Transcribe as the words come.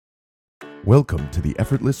Welcome to the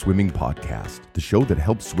Effortless Swimming Podcast, the show that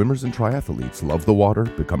helps swimmers and triathletes love the water,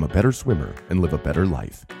 become a better swimmer, and live a better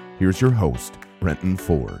life. Here's your host, Brenton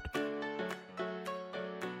Ford.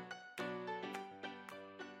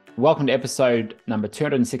 Welcome to episode number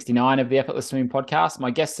 269 of the Effortless Swimming Podcast. My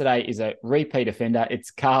guest today is a repeat offender. It's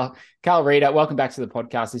Carl Reeder. Welcome back to the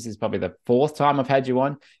podcast. This is probably the fourth time I've had you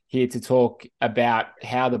on here to talk about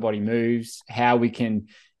how the body moves, how we can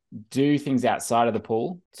do things outside of the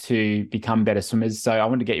pool to become better swimmers. So I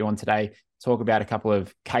wanted to get you on today, talk about a couple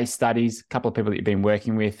of case studies, a couple of people that you've been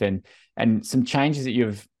working with, and some changes that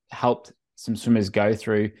you've helped some swimmers go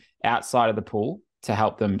through outside of the pool to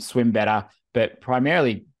help them swim better, but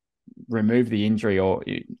primarily remove the injury or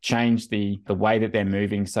change the way that they're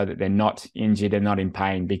moving so that they're not injured and not in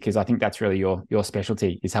pain, because I think that's really your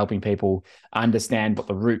specialty, is helping people understand what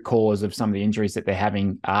the root cause of some of the injuries that they're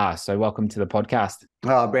having are. So welcome to the podcast.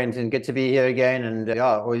 Oh, Brenton, good to be here again. And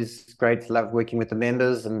always great. Love working with the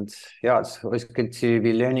members. And it's always good to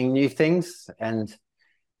be learning new things. And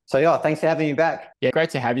so, thanks for having me back. Yeah, great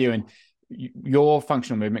to have you. And your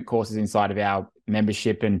functional movement course is inside of our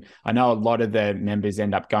membership. And I know a lot of the members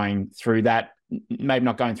end up going through that, maybe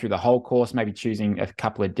not going through the whole course, maybe choosing a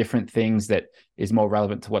couple of different things that is more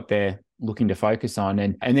relevant to what they're looking to focus on.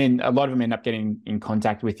 And then a lot of them end up getting in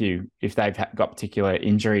contact with you if they've got particular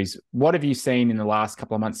injuries. What have you seen in the last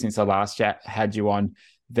couple of months since I last had you on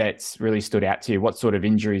that's really stood out to you? What sort of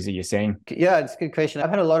injuries are you seeing? Yeah, it's a good question. I've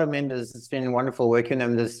had a lot of members. It's been wonderful working with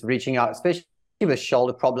them, just reaching out, especially with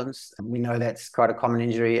shoulder problems. We know that's quite a common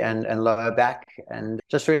injury, and lower back, and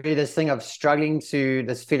just really this thing of struggling to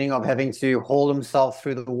this feeling of having to haul themselves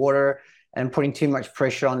through the water and putting too much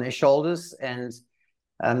pressure on their shoulders, and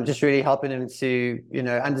just really helping them to,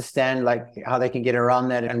 understand like how they can get around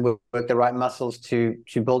that and work the right muscles to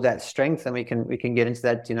build that strength. And we can get into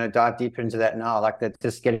that, dive deeper into that now, like that,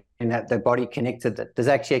 just getting the body connected. That there's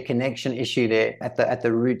actually a connection issue there at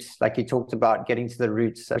the roots, like you talked about, getting to the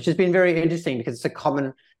roots, which has been very interesting because it's a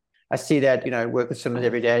common, I see that, work with swimmers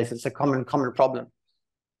every day. So it's a common problem.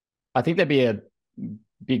 I think there'd be a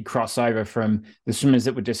big crossover from the swimmers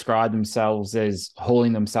that would describe themselves as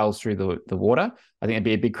hauling themselves through the water. I think there'd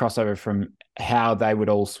be a big crossover from how they would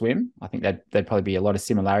all swim. I think that there'd probably be a lot of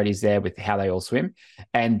similarities there with how they all swim.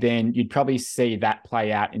 And then you'd probably see that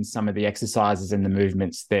play out in some of the exercises and the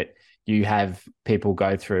movements that you have people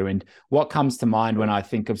go through. And what comes to mind when I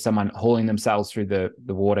think of someone hauling themselves through the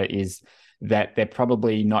water is that they're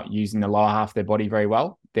probably not using the lower half of their body very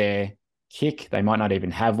well. Their kick, they might not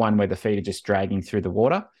even have one where the feet are just dragging through the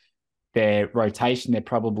water. Their rotation, they're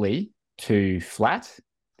probably too flat.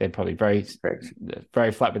 They're probably very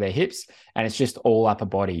flat with their hips, and it's just all upper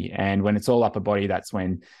body. And when it's all upper body, that's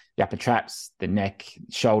when the upper traps, the neck,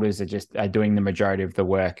 shoulders are doing the majority of the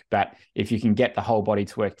work. But if you can get the whole body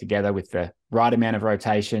to work together with the right amount of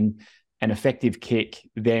rotation, an effective kick,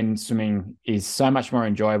 then swimming is so much more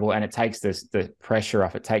enjoyable, and it takes the pressure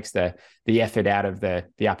off. It takes the effort out of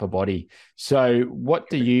the upper body. So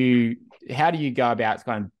how do you go about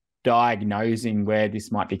kind of diagnosing where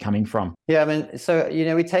this might be coming from? Yeah, I mean, so,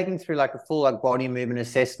 we're taking through like a full body movement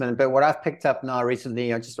assessment, but what I've picked up now recently,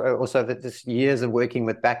 just also this years of working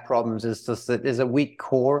with back problems, is just that there's a weak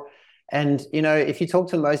core. And, if you talk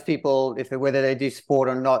to most people, whether they do sport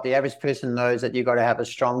or not, the average person knows that you've got to have a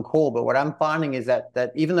strong core. But what I'm finding is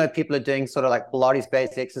that even though people are doing sort of like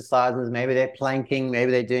Pilates-based exercises, maybe they're planking,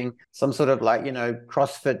 maybe they're doing some sort of like,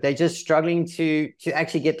 CrossFit, they're just struggling to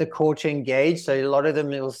actually get the core to engage. So a lot of them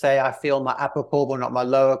will say, I feel my upper core, but not my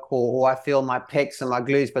lower core, or I feel my pecs and my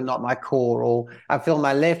glutes, but not my core, or I feel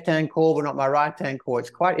my left-hand core, but not my right-hand core. It's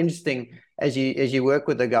quite interesting as you work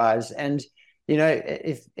with the guys. And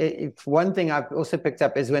if one thing I've also picked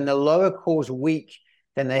up is when the lower core's weak,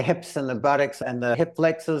 then the hips and the buttocks and the hip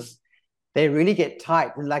flexors, they really get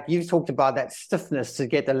tight. And like you've talked about, that stiffness to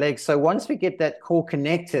get the legs. So once we get that core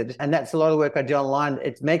connected, and that's a lot of work I do online,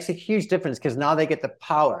 it makes a huge difference because now they get the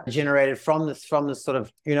power generated from this sort of,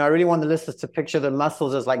 I really want the listeners to picture the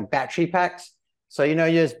muscles as like battery packs. So,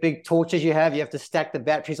 those big torches you have to stack the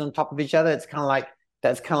batteries on top of each other. It's kind of like,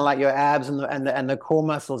 that's kind of like your abs and the core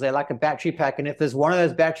muscles. They're like a battery pack. And if there's one of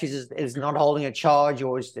those batteries is not holding a charge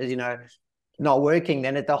or is not working,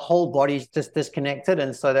 then the whole body's just disconnected.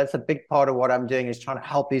 And so that's a big part of what I'm doing, is trying to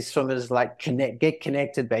help these swimmers like get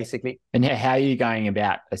connected basically. And how are you going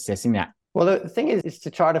about assessing that? Well, the thing is to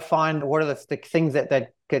try to find what are the things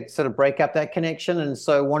that could sort of break up that connection. And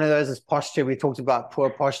so one of those is posture. We talked about poor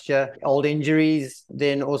posture, old injuries,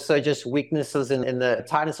 then also just weaknesses in the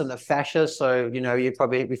tightness in the fascia. So, we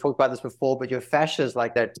talked about this before, but your fascia is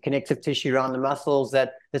like that connective tissue around the muscles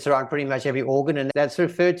that's around pretty much every organ. And that's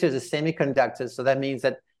referred to as a semiconductor. So that means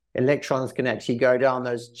that electrons can actually go down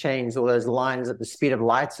those chains or those lines at the speed of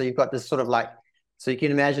light. So you've got this sort of like, so you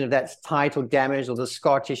can imagine if that's tight or damaged or the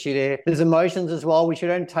scar tissue there. There's emotions as well, which we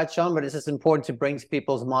don't touch on, but it's just important to bring to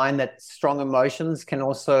people's mind that strong emotions can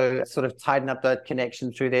also sort of tighten up that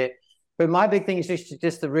connection through there. But my big thing is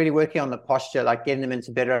just really working on the posture, like getting them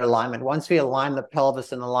into better alignment. Once we align the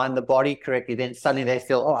pelvis and align the body correctly, then suddenly they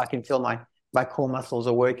feel, oh, I can feel my core muscles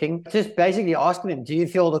are working. Just basically asking them, do you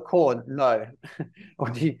feel the core? No. Or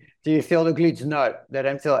do you feel the glutes? No, they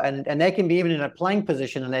don't feel. And they can be even in a plank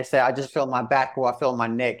position and they say, I just feel my back or I feel my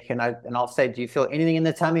neck. And I'll say, do you feel anything in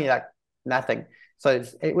the tummy? Like nothing. So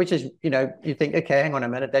which is, you think, okay, hang on a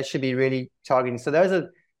minute, that should be really targeting. So those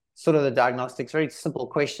are sort of the diagnostics, very simple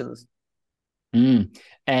questions.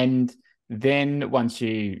 And then once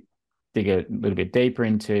you dig a little bit deeper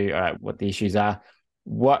into what the issues are,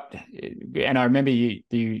 and I remember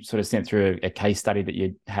you sort of sent through a case study that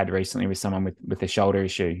you had recently with someone with a shoulder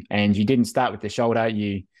issue, and you didn't start with the shoulder,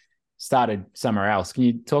 you started somewhere else. Can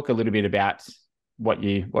you talk a little bit about what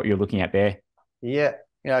you're looking at there? Yeah.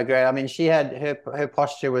 Great. I mean, she had her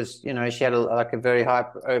posture was, she had a very high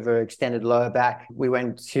overextended lower back. We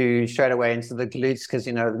went straight away into the glutes because,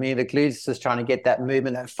 the glutes is trying to get that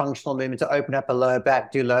movement, that functional movement to open up a lower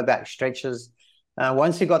back, do lower back stretches.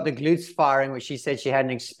 Once we got the glutes firing, which she said she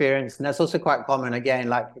hadn't experienced, and that's also quite common, again,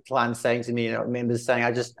 like clients saying to me, members saying,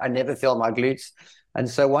 I never feel my glutes. And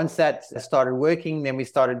so once that started working, then we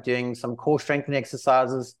started doing some core strengthening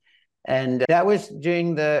exercises. And that was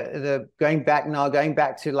during the going back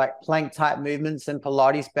to like plank type movements and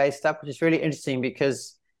Pilates based stuff, which is really interesting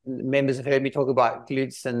because members have heard me talk about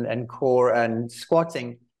glutes and core and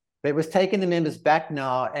squatting, but it was taking the members back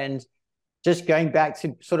now and just going back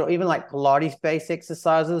to sort of even like Pilates based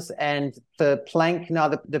exercises and the plank. Now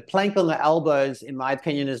the plank on the elbows, in my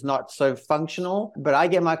opinion, is not so functional, but I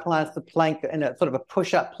get my clients to plank in a sort of a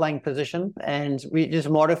push-up plank position. And we just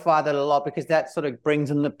modify that a lot because that sort of brings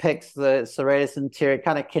in the pecs, the serratus anterior,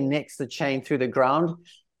 kind of connects the chain through the ground.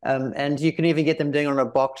 And you can even get them doing on a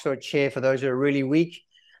box or a chair for those who are really weak.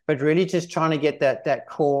 But really just trying to get that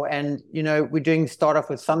core. And, we're start off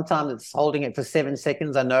with sometimes it's holding it for 7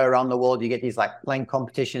 seconds. I know around the world you get these like plank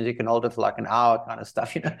competitions, you can hold it for like an hour kind of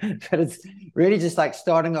stuff, but it's really just like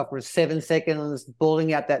starting off with 7 seconds,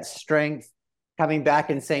 building out that strength, coming back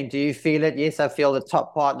and saying, do you feel it? Yes, I feel the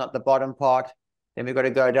top part, not the bottom part. Then we've got to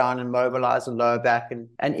go down and mobilize the lower back.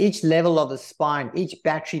 And each level of the spine, each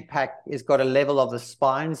battery pack has got a level of the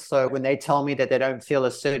spine. So when they tell me that they don't feel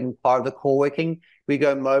a certain part of the core working, we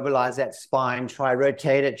go mobilize that spine, try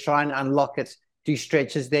rotate it, try and unlock it, do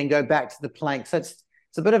stretches, then go back to the plank. So it's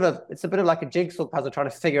a bit of like a jigsaw puzzle trying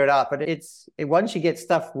to figure it out. But once you get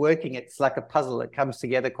stuff working, it's like a puzzle. It comes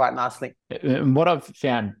together quite nicely. And what I've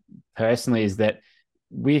found personally is that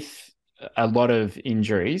with a lot of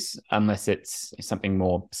injuries, unless it's something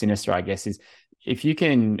more sinister, I guess, is if you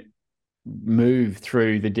can move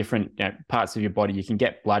through the different parts of your body, you can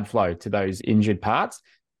get blood flow to those injured parts.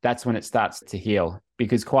 That's when it starts to heal.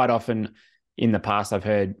 Because quite often in the past, I've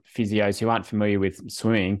heard physios who aren't familiar with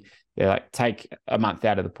swimming, they're like, take a month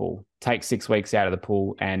out of the pool, take 6 weeks out of the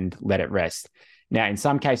pool and let it rest. Now, in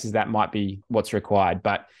some cases, that might be what's required,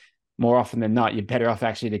 but more often than not, you're better off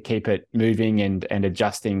actually to keep it moving and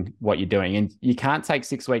adjusting what you're doing. And you can't take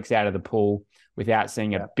 6 weeks out of the pool without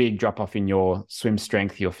seeing a big drop off in your swim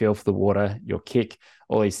strength, your feel for the water, your kick,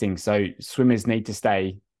 all these things. So swimmers need to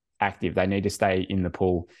stay active. They need to stay in the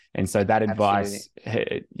pool. And so that advice,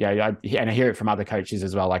 and I hear it from other coaches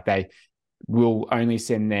as well, like they will only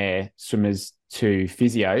send their swimmers to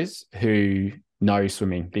physios who know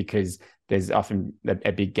swimming because there's often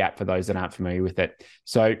a big gap for those that aren't familiar with it.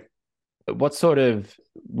 So what sort of,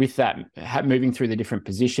 with that, moving through the different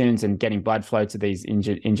positions and getting blood flow to these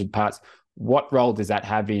injured parts, what role does that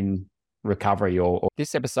have in recovery? Or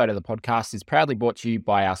this episode of the podcast is proudly brought to you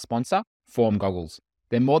by our sponsor, Form Goggles.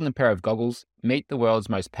 They're more than a pair of goggles. Meet the world's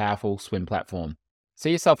most powerful swim platform.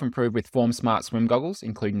 See yourself improve with Form Smart swim goggles,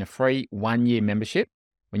 including a free 1-year membership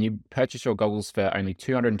when you purchase your goggles for only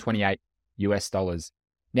 $228 US.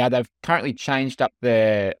 Now, they've currently changed up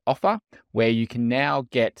their offer where you can now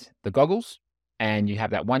get the goggles and you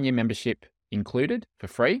have that 1-year membership included for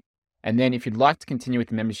free. And then if you'd like to continue with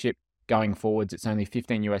the membership going forwards, it's only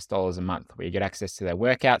 $15 US a month where you get access to their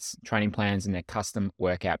workouts, training plans, and their custom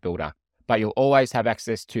workout builder. But you'll always have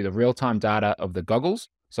access to the real-time data of the goggles,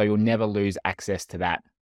 so you'll never lose access to that.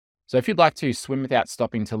 So if you'd like to swim without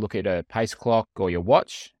stopping to look at a pace clock or your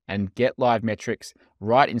watch and get live metrics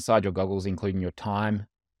right inside your goggles, including your time,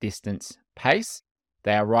 distance, pace,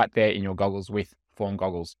 they are right there in your goggles with Form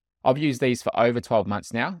Goggles. I've used these for over 12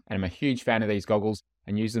 months now, and I'm a huge fan of these goggles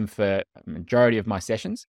and use them for a majority of my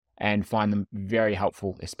sessions. and find them very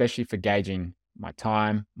helpful, especially for gauging my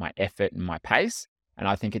time, my effort, and my pace. And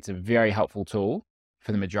I think it's a very helpful tool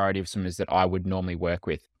for the majority of swimmers that I would normally work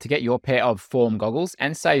with. To get your pair of Form goggles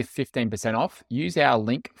and save 15% off, use our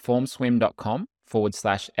link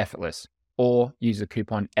formswim.com/effortless or use the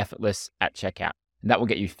coupon effortless at checkout. And that will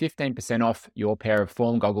get you 15% off your pair of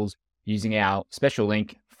Form goggles using our special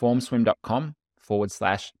link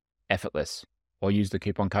formswim.com/effortless or use the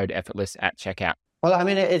coupon code effortless at checkout. Well, I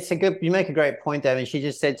mean, you make a great point there. I mean, she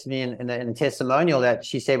just said to me in a testimonial that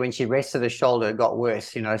she said when she rested her shoulder, it got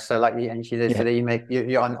worse, so like, and she said that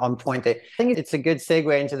you're on point there. I think it's a good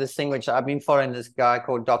segue into this thing, which I've been following this guy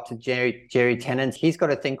called Dr. Jerry Tennant. He's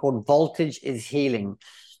got a thing called voltage is healing.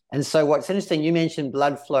 And so what's interesting, you mentioned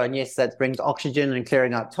blood flow, and yes, that brings oxygen and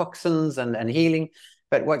clearing out toxins and healing.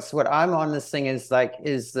 But what I'm on this thing is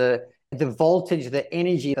the voltage, the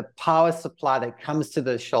energy, the power supply that comes to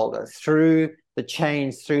the shoulder through the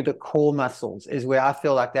chains, through the core muscles is where I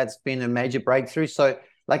feel like that's been a major breakthrough. So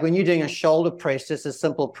like when you're doing a shoulder press, just a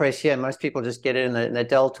simple press here, most people just get it in the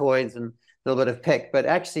deltoids and a little bit of pec, but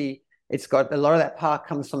actually it's got a lot of that power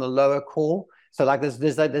comes from the lower core. So like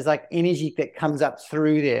there's like energy that comes up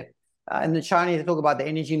through there. And the Chinese, they talk about the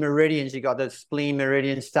energy meridians. You got the spleen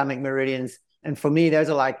meridians, stomach meridians. And for me, those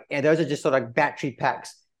are just sort of like battery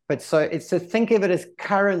packs. But so it's to think of it as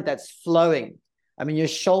current that's flowing. I mean, your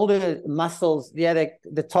shoulder muscles,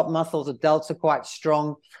 the top muscles, the delts are quite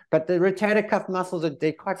strong, but the rotator cuff muscles,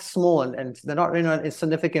 they're quite small and they're not really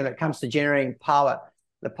significant when it comes to generating power.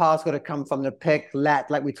 The power's got to come from the pec,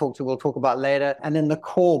 lat, like we'll talk about later, and then the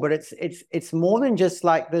core. But it's more than just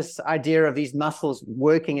like this idea of these muscles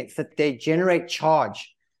working. It's that they generate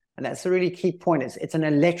charge, and that's a really key point. It's an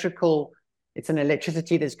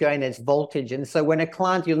electricity that's going, there's voltage. And so when a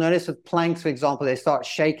client, you'll notice with planks, for example, they start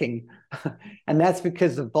shaking. And that's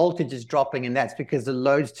because the voltage is dropping, and that's because the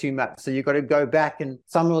load's too much. So you've got to go back, and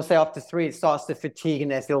someone will say after 3, it starts to fatigue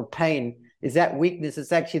and they feel pain. Is that weakness?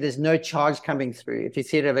 It's actually, there's no charge coming through, if you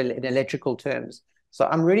see it in electrical terms. So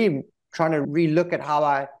I'm really trying to relook at how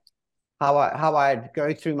I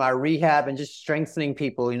go through my rehab and just strengthening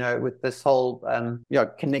people, with this whole,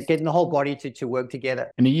 getting the whole body to work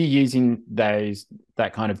together. And are you using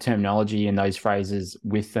that kind of terminology and those phrases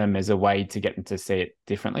with them as a way to get them to see it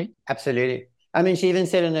differently? Absolutely. I mean, she even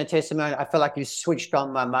said in her testimony, I feel like you switched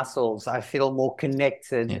on my muscles. I feel more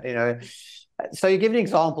connected, So you give an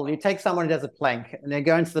example. You take someone who does a plank and they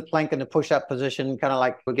go into the plank in the push-up position, kind of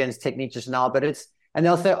like against technique just now, and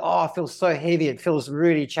they'll say, oh, I feel so heavy. It feels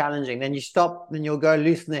really challenging. Then you stop, then you'll go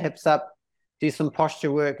loosen the hips up, do some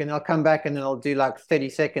posture work, and they'll come back and then they'll do like 30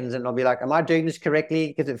 seconds and they'll be like, am I doing this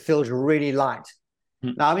correctly? Because it feels really light.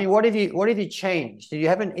 Now, I mean, what have you changed? You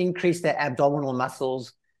haven't increased their abdominal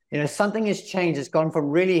muscles. Something has changed. It's gone from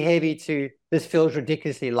really heavy to this feels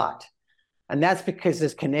ridiculously light. And that's because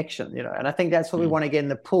there's connection, and I think that's what we want to get in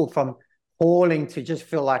the pool, from hauling to just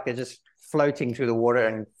feel like they're just floating through the water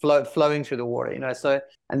and flowing through the water, so,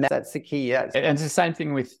 and that's the key. Yeah. And it's the same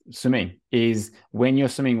thing with swimming, is when you're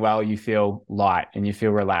swimming well, you feel light and you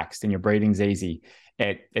feel relaxed and your breathing's easy.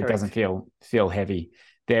 It doesn't feel heavy.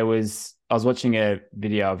 I was watching a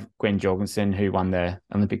video of Gwen Jorgensen, who won the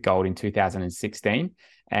Olympic gold in 2016.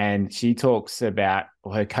 And she talks about,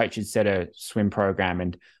 her coach had set a swim program,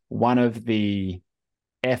 and one of the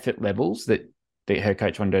effort levels that her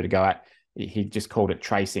coach wanted her to go at, he just called it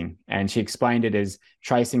tracing. And she explained it as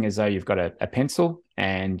tracing as though you've got a pencil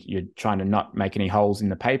and you're trying to not make any holes in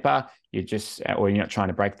the paper. You're not trying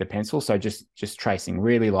to break the pencil. So just tracing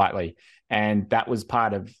really lightly. And that was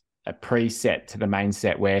part of a preset to the main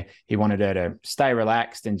set, where he wanted her to stay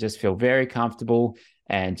relaxed and just feel very comfortable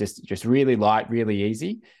and just really light, really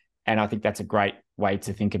easy. And I think that's a great way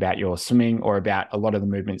to think about your swimming, or about a lot of the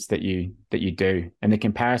movements that you do. And the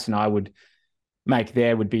comparison I would make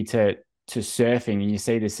there would be to surfing. And you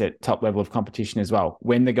see this at top level of competition as well.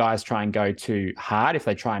 When the guys try and go too hard, if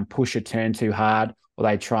they try and push a turn too hard, or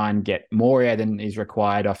they try and get more air than is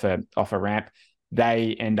required off a ramp,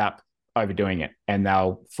 they end up overdoing it and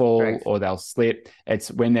they'll fall. Right. Or they'll slip.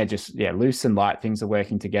 It's when they're just loose and light, things are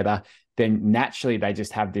working together, then naturally they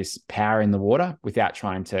just have this power in the water without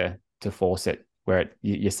trying to force it, where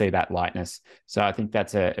you see that lightness. So I think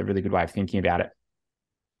that's a really good way of thinking about it.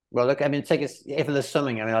 Well, look, I mean, take effortless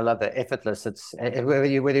swimming. I mean, I love that, effortless. It's whether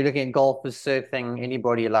you're looking at golfers, surfing,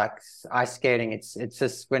 anybody likes ice skating. It's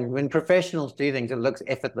just when professionals do things, it looks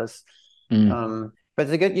effortless.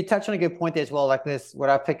 But you touch on a good point there as well. Like this, what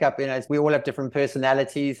I pick up, is we all have different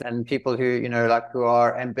personalities, and people who, who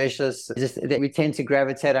are ambitious, we tend to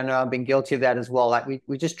gravitate. I know I've been guilty of that as well. Like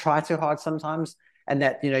we just try too hard sometimes. and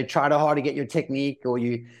that, try too hard to get your technique, or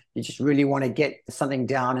you just really want to get something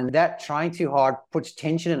down, and that trying too hard puts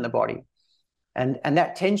tension in the body. And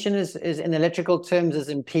that tension is in electrical terms is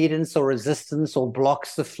impedance or resistance, or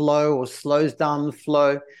blocks the flow or slows down the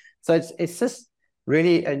flow. So it's just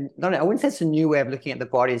really, I wouldn't say it's a new way of looking at the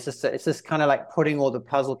body. It's just kind of like putting all the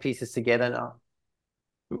puzzle pieces together now.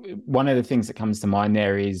 One of the things that comes to mind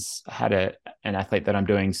there is I had an athlete that I'm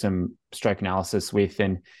doing some stroke analysis with,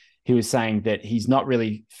 and he was saying that he's not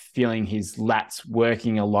really feeling his lats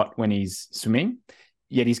working a lot when he's swimming.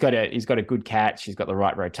 Yet he's got a good catch, he's got the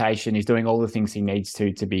right rotation, he's doing all the things he needs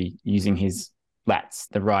to be using his lats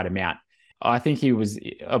the right amount. I think he was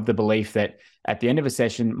of the belief that at the end of a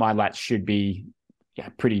session, my lats should be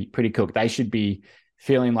pretty cooked. They should be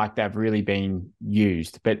feeling like they've really been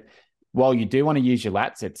used. But while you do want to use your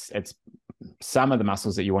lats, it's some of the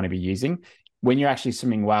muscles that you want to be using. When you're actually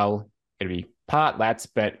swimming well, it'll be part lats,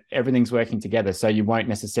 but everything's working together. So you won't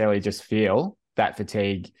necessarily just feel that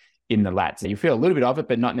fatigue in the lats. You feel a little bit of it,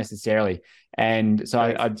 but not necessarily. And so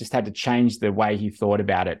I just had to change the way he thought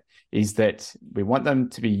about it, is that we want them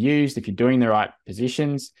to be used. If you're doing the right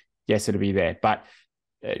positions, yes, it'll be there. But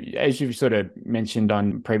as you've sort of mentioned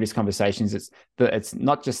on previous conversations, it's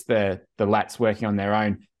not just the lats working on their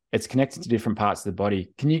own. It's connected to different parts of the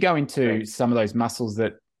body. Can you go into some of those muscles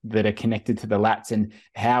that are connected to the lats and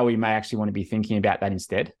how we may actually want to be thinking about that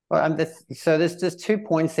instead? Well, so there's 2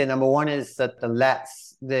 points there. Number one is that the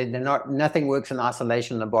lats, nothing works in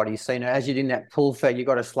isolation in the body. So, as you're doing that pull fit, you've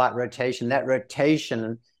got a slight rotation. That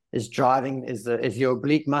rotation is driving is your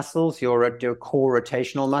oblique muscles, your core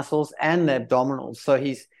rotational muscles, and the abdominals. So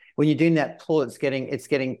when you're doing that pull, it's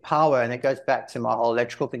getting power, and it goes back to my whole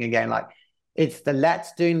electrical thing again. Like, it's the lats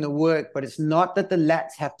doing the work, but it's not that the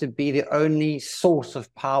lats have to be the only source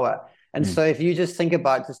of power. And so if you just think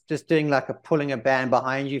about just doing like pulling a band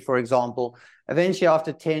behind you, for example, eventually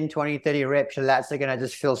after 10, 20, 30 reps, your lats are going to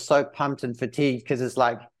just feel so pumped and fatigued, because it's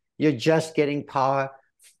like you're just getting power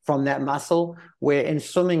from that muscle. Where in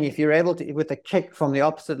swimming, if you're able to, with a kick from the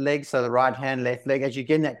opposite leg, so the right hand, left leg, as you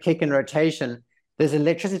get in that kick and rotation, there's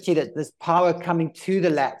electricity, there's power coming to the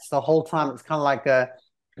lats the whole time. It's kind of like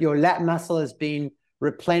your lat muscle is being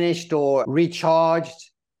replenished or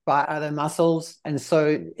recharged by other muscles, and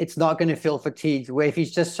so it's not going to feel fatigued. Where if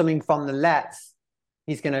he's just swimming from the lats,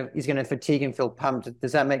 he's gonna fatigue and feel pumped.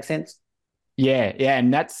 Does that make sense? Yeah,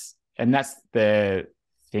 and that's the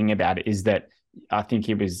thing about it, is that I think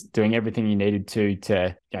he was doing everything he needed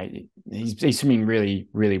to he's swimming really,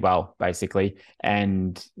 really well, basically,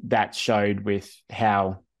 and that showed with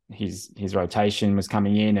how his rotation was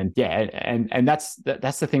coming in, and that's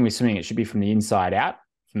the thing with swimming. It should be from the inside out,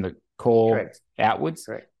 from the core outwards.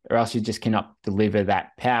 Correct. Or else you just cannot deliver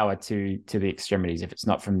that power to the extremities if it's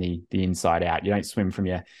not from the inside out. You don't swim from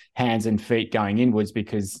your hands and feet going inwards,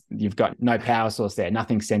 because you've got no power source there,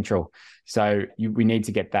 nothing central. So we need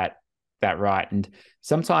to get that right. And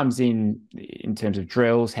sometimes in terms of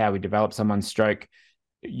drills, how we develop someone's stroke,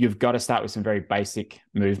 you've got to start with some very basic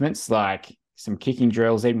movements, like some kicking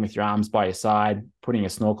drills, even with your arms by your side, putting a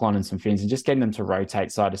snorkel on and some fins, and just getting them to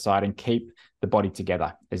rotate side to side and keep the body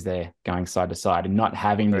together as they're going side to side, and not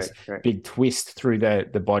having this big twist through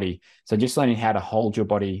the body. So just learning how to hold your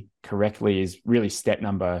body correctly is really step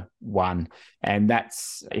number one. And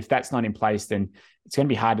if that's not in place, then it's going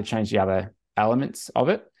to be hard to change the other elements of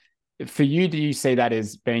it. For you, do you see that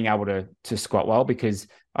as being able to squat well? Because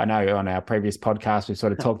I know on our previous podcast, we've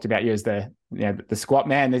sort of talked about you as the squat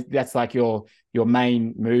man. That's like your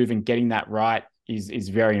main move, and getting that right is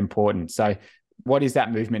very important. So what is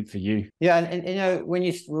that movement for you? Yeah, and when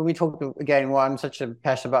we talk again, why I'm such a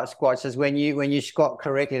passionate about squats is when you squat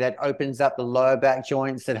correctly, that opens up the lower back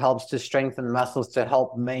joints. It helps to strengthen muscles to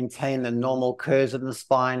help maintain the normal curves in the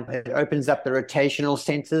spine. It opens up the rotational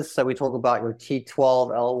centers. So we talk about your T12,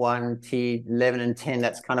 L1, T11, and 10.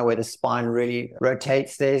 That's kind of where the spine really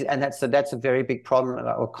rotates there, and that's a very big problem,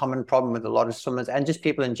 or common problem with a lot of swimmers and just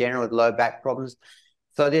people in general with low back problems.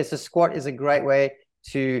 So the squat is a great way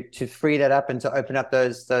to free that up and to open up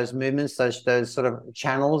those movements, those sort of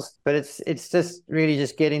channels. But it's just really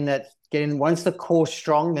just getting once the core's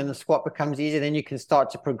strong, then the squat becomes easier. Then you can start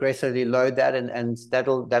to progressively load that, and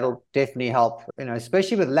that'll definitely help,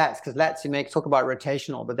 especially with lats, because lats, you may talk about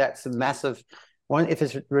rotational, but that's a massive one. If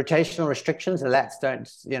it's rotational restrictions, the lats don't,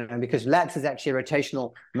 because lats is actually a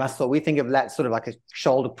rotational muscle. We think of lats sort of like a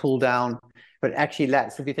shoulder pull down, but actually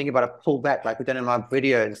lats, if you think about a pull back, like we've done in my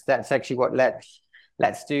videos, that's actually what lats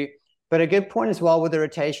do. But a good point as well with the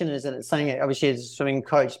rotation is, and it's something obviously as a swimming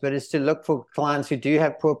coach, but is to look for clients who do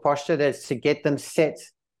have poor posture. That's to get them set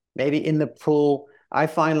maybe in the pool I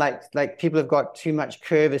find like people have got too much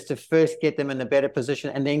curve is to first get them in a better position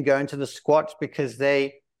and then go into the squat, because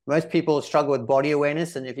most people struggle with body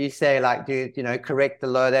awareness. And if you say like, dude, correct the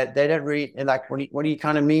low, that they don't really like, what do you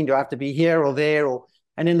kind of mean? Do I have to be here or there?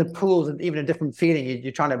 And in the pool is even a different feeling.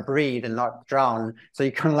 You're trying to breathe and not drown. So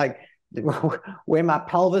you kind of like, where my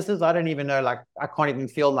pelvis is, I don't even know, like I can't even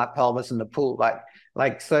feel my pelvis in the pool.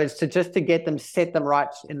 So it's just to get them, set them right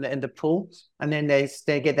in the pool, and then they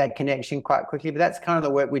get that connection quite quickly. But that's kind of the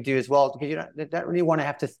work we do as well, because you don't really want to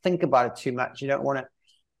have to think about it too much. You don't want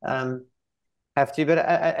to have to. But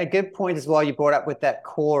a good point as well you brought up with that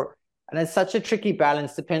core, and it's such a tricky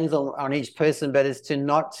balance, depends on each person, but it's to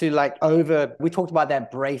not to like we talked about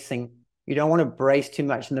that bracing. You don't want to brace too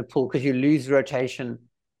much in the pool because you lose rotation.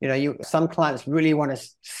 Some clients really want to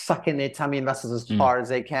suck in their tummy muscles as far as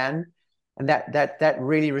they can. And that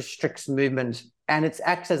really restricts movement, and it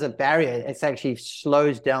acts as a barrier. It's actually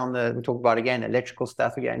slows down we talk about again, electrical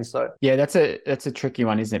stuff again. So yeah, that's a tricky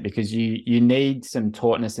one, isn't it? Because you need some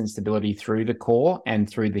tautness and stability through the core and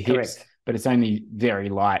through the hips, correct, but it's only very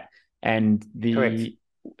light. And the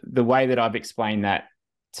way that I've explained that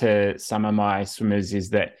to some of my swimmers is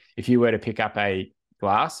that if you were to pick up a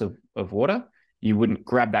glass of water, you wouldn't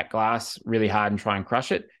grab that glass really hard and try and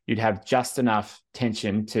crush it. You'd have just enough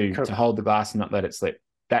tension to hold the glass and not let it slip.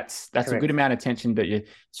 That's a good amount of tension that you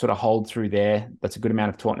sort of hold through there. That's a good amount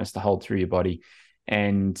of tautness to hold through your body.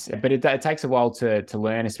 But it takes a while to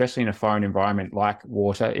learn, especially in a foreign environment like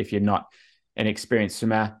water. If you're not an experienced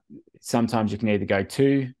swimmer, sometimes you can either go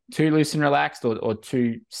too loose and relaxed or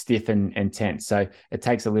too stiff and tense. So it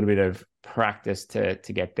takes a little bit of practice to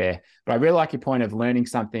get there. But I really like your point of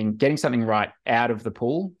getting something right out of the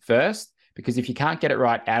pool first, because if you can't get it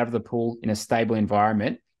right out of the pool in a stable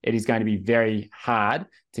environment, it is going to be very hard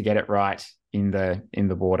to get it right in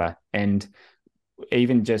the water. And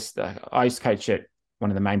even just, I used to coach at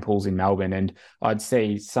one of the main pools in Melbourne, and I'd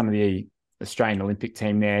see some of the Australian Olympic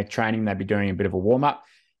team there training. They'd be doing a bit of a warm up,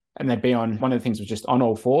 and they'd be one of the things was just on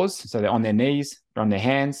all fours. So they're on their knees, they're on their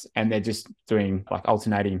hands, and they're just doing like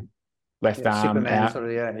alternating left arm Superman out. Sort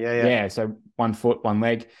of, yeah. So 1 foot, 1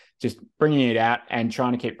 leg, just bringing it out and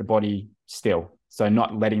trying to keep the body still. So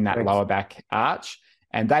not letting that lower back arch.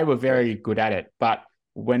 And they were very good at it. But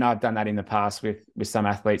when I've done that in the past with some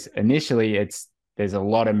athletes, initially there's a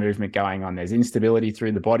lot of movement going on. There's instability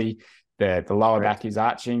through the body. The lower back is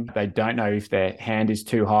arching. They don't know if their hand is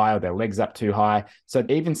too high or their leg's up too high. So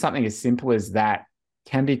even something as simple as that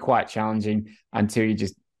can be quite challenging until you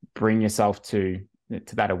just bring yourself to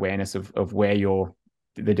that awareness of where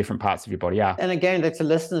the different parts of your body are. And again, to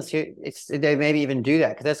listeners here, they maybe even do that,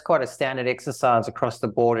 because that's quite a standard exercise across the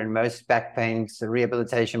board in most back pain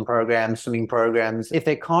rehabilitation programs, swimming programs. If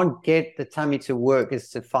they can't get the tummy to work, is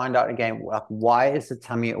to find out again, why is the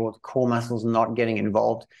tummy or the core muscles not getting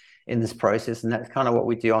involved in this process? And that's kind of what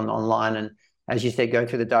we do online. And as you say, go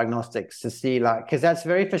through the diagnostics to see, because that's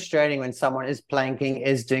very frustrating when someone is planking,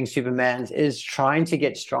 is doing Supermans, is trying to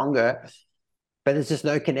get stronger, but there's just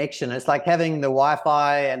no connection. It's like having the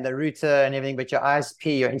Wi-Fi and the router and everything, but your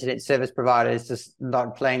ISP, your internet service provider, is just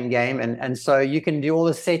not playing game. And so you can do all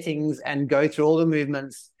the settings and go through all the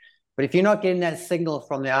movements, but if you're not getting that signal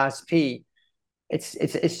from the ISP,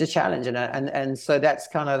 it's a challenge. And so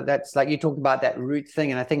that's like you talked about that root thing.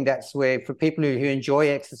 And I think that's where, for people who enjoy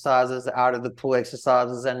exercises, out of the pool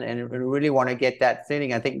exercises, and really want to get that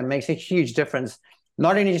feeling, I think it makes a huge difference.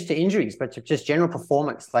 Not only just to injuries, but to just general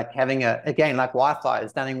performance, like having like Wi-Fi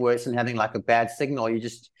is nothing worse than having like a bad signal. You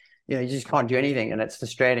just can't do anything, and it's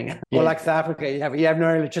frustrating. Yeah. Or like South Africa, you have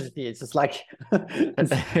no electricity. It's just like,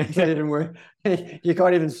 it didn't work. You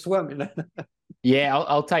can't even swim, Yeah,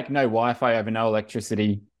 I'll take no Wi-Fi over no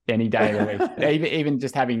electricity any day of the week. even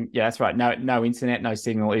just having, that's right, no internet, no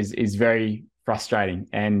signal is very frustrating.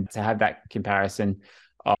 And to have that comparison,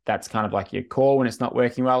 that's kind of like your core when it's not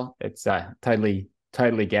working well. It's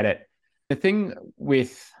totally get it. The thing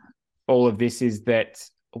with all of this is that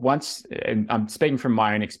and I'm speaking from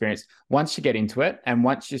my own experience, once you get into it and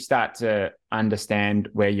once you start to understand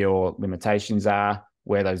where your limitations are,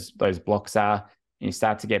 where those blocks are, and you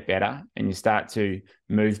start to get better and you start to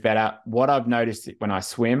move better, what I've noticed when I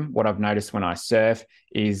swim, what I've noticed when I surf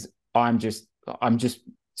is I'm just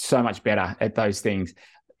so much better at those things.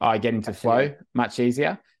 I get into flow much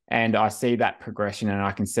easier, and I see that progression, and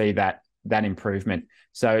I can see that improvement.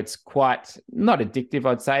 So it's quite not addictive,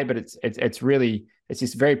 I'd say, but it's it's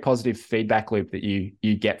this very positive feedback loop that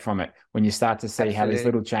you get from it when you start to see how these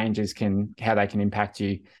little changes how they can impact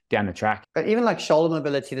you down the track. But even like shoulder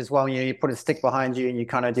mobility as well, you put a stick behind you and you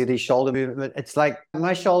kind of do these shoulder movements. It's like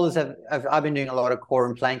my shoulders I've been doing a lot of core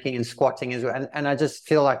and planking and squatting as well. And I just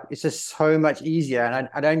feel like it's just so much easier. And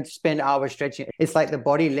I don't spend hours stretching. It's like the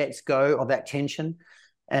body lets go of that tension.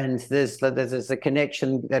 And there's a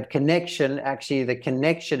connection. The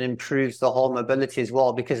connection improves the whole mobility as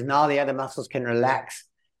well, because now the other muscles can relax.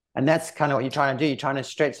 And that's kind of what you're trying to do. You're trying to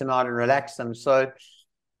stretch them out and relax them. So,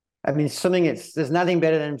 I mean, swimming, there's nothing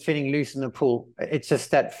better than feeling loose in the pool. It's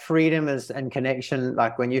just that freedom and connection.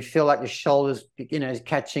 Like when you feel like your shoulders, is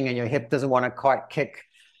catching and your hip doesn't want to quite kick,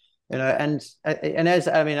 and as,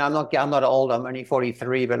 I mean, I'm not old, I'm only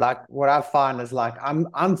 43, but like what I find is like,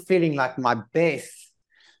 I'm feeling like my best.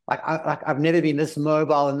 Like I've never been this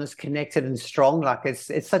mobile and this connected and strong. Like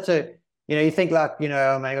it's such a, you think like,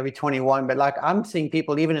 oh man, I'll be 21, but like I'm seeing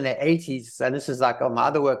people even in their 80s, and this is like on my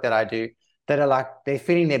other work that I do, that are like, they're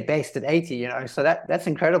feeling their best at 80, so that's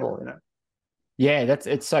incredible, Yeah,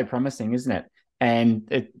 it's so promising, isn't it? And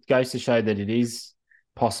it goes to show that it is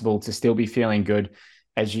possible to still be feeling good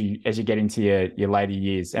as you get into your later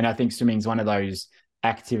years. And I think swimming is one of those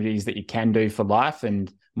activities that you can do for life.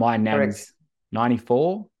 And my nan's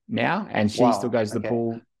 94 now, and she still goes to the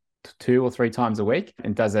pool 2 or 3 times a week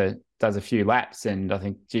and does a few laps. And I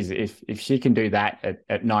think, geez, if she can do that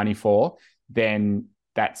at 94, then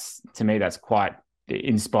to me that's quite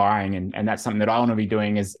inspiring, and that's something that I want to be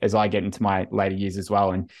doing as I get into my later years as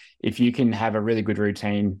well. And if you can have a really good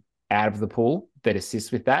routine out of the pool that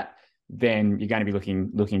assists with that, then you're going to be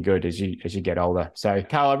looking good as you get older. So,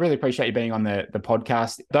 Carl, I really appreciate you being on the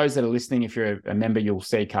podcast. Those that are listening, if you're a member, you'll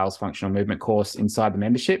see Carl's functional movement course inside the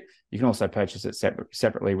membership. You can also purchase it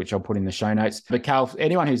separately, which I'll put in the show notes. But Carl,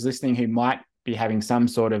 anyone who's listening who might be having some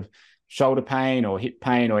sort of shoulder pain or hip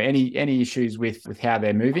pain or any issues with how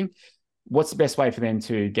they're moving, what's the best way for them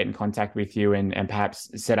to get in contact with you and perhaps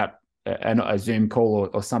set up a Zoom call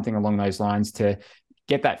or something along those lines to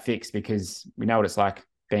get that fixed? Because we know what it's like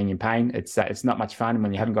being in pain. It's not much fun. And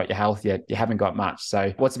when you haven't got your health yet, you haven't got much.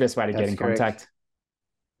 So what's the best way to get in contact?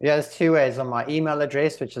 Yeah, there's 2 ways. On my email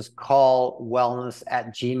address, which is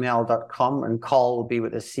carlwellness@gmail.com, and Carl will be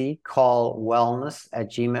with a C,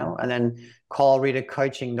 carlwellness@gmail, and then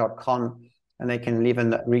carlreadercoaching.com, and they can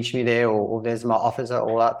reach me there, or there's my offers are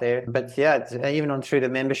all out there. But yeah, even through the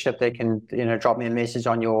membership, they can, drop me a message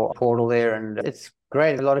on your portal there, and it's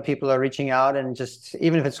great. A lot of people are reaching out, and just,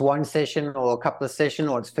 even if it's 1 session or a couple of sessions,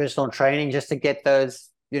 or it's personal training, just to get those,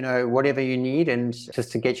 whatever you need, and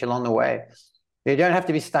just to get you along the way. You don't have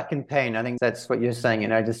to be stuck in pain. I think that's what you're saying,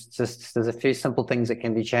 just there's a few simple things that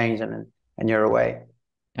can be changed, and you're away.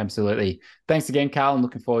 Absolutely. Thanks again, Carl. I'm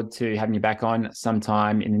looking forward to having you back on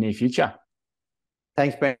sometime in the near future.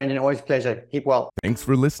 Thanks, Brendan. Always a pleasure. Keep well. Thanks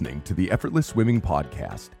for listening to the Effortless Swimming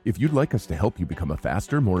Podcast. If you'd like us to help you become a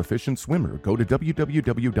faster, more efficient swimmer, go to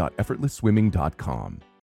www.effortlessswimming.com.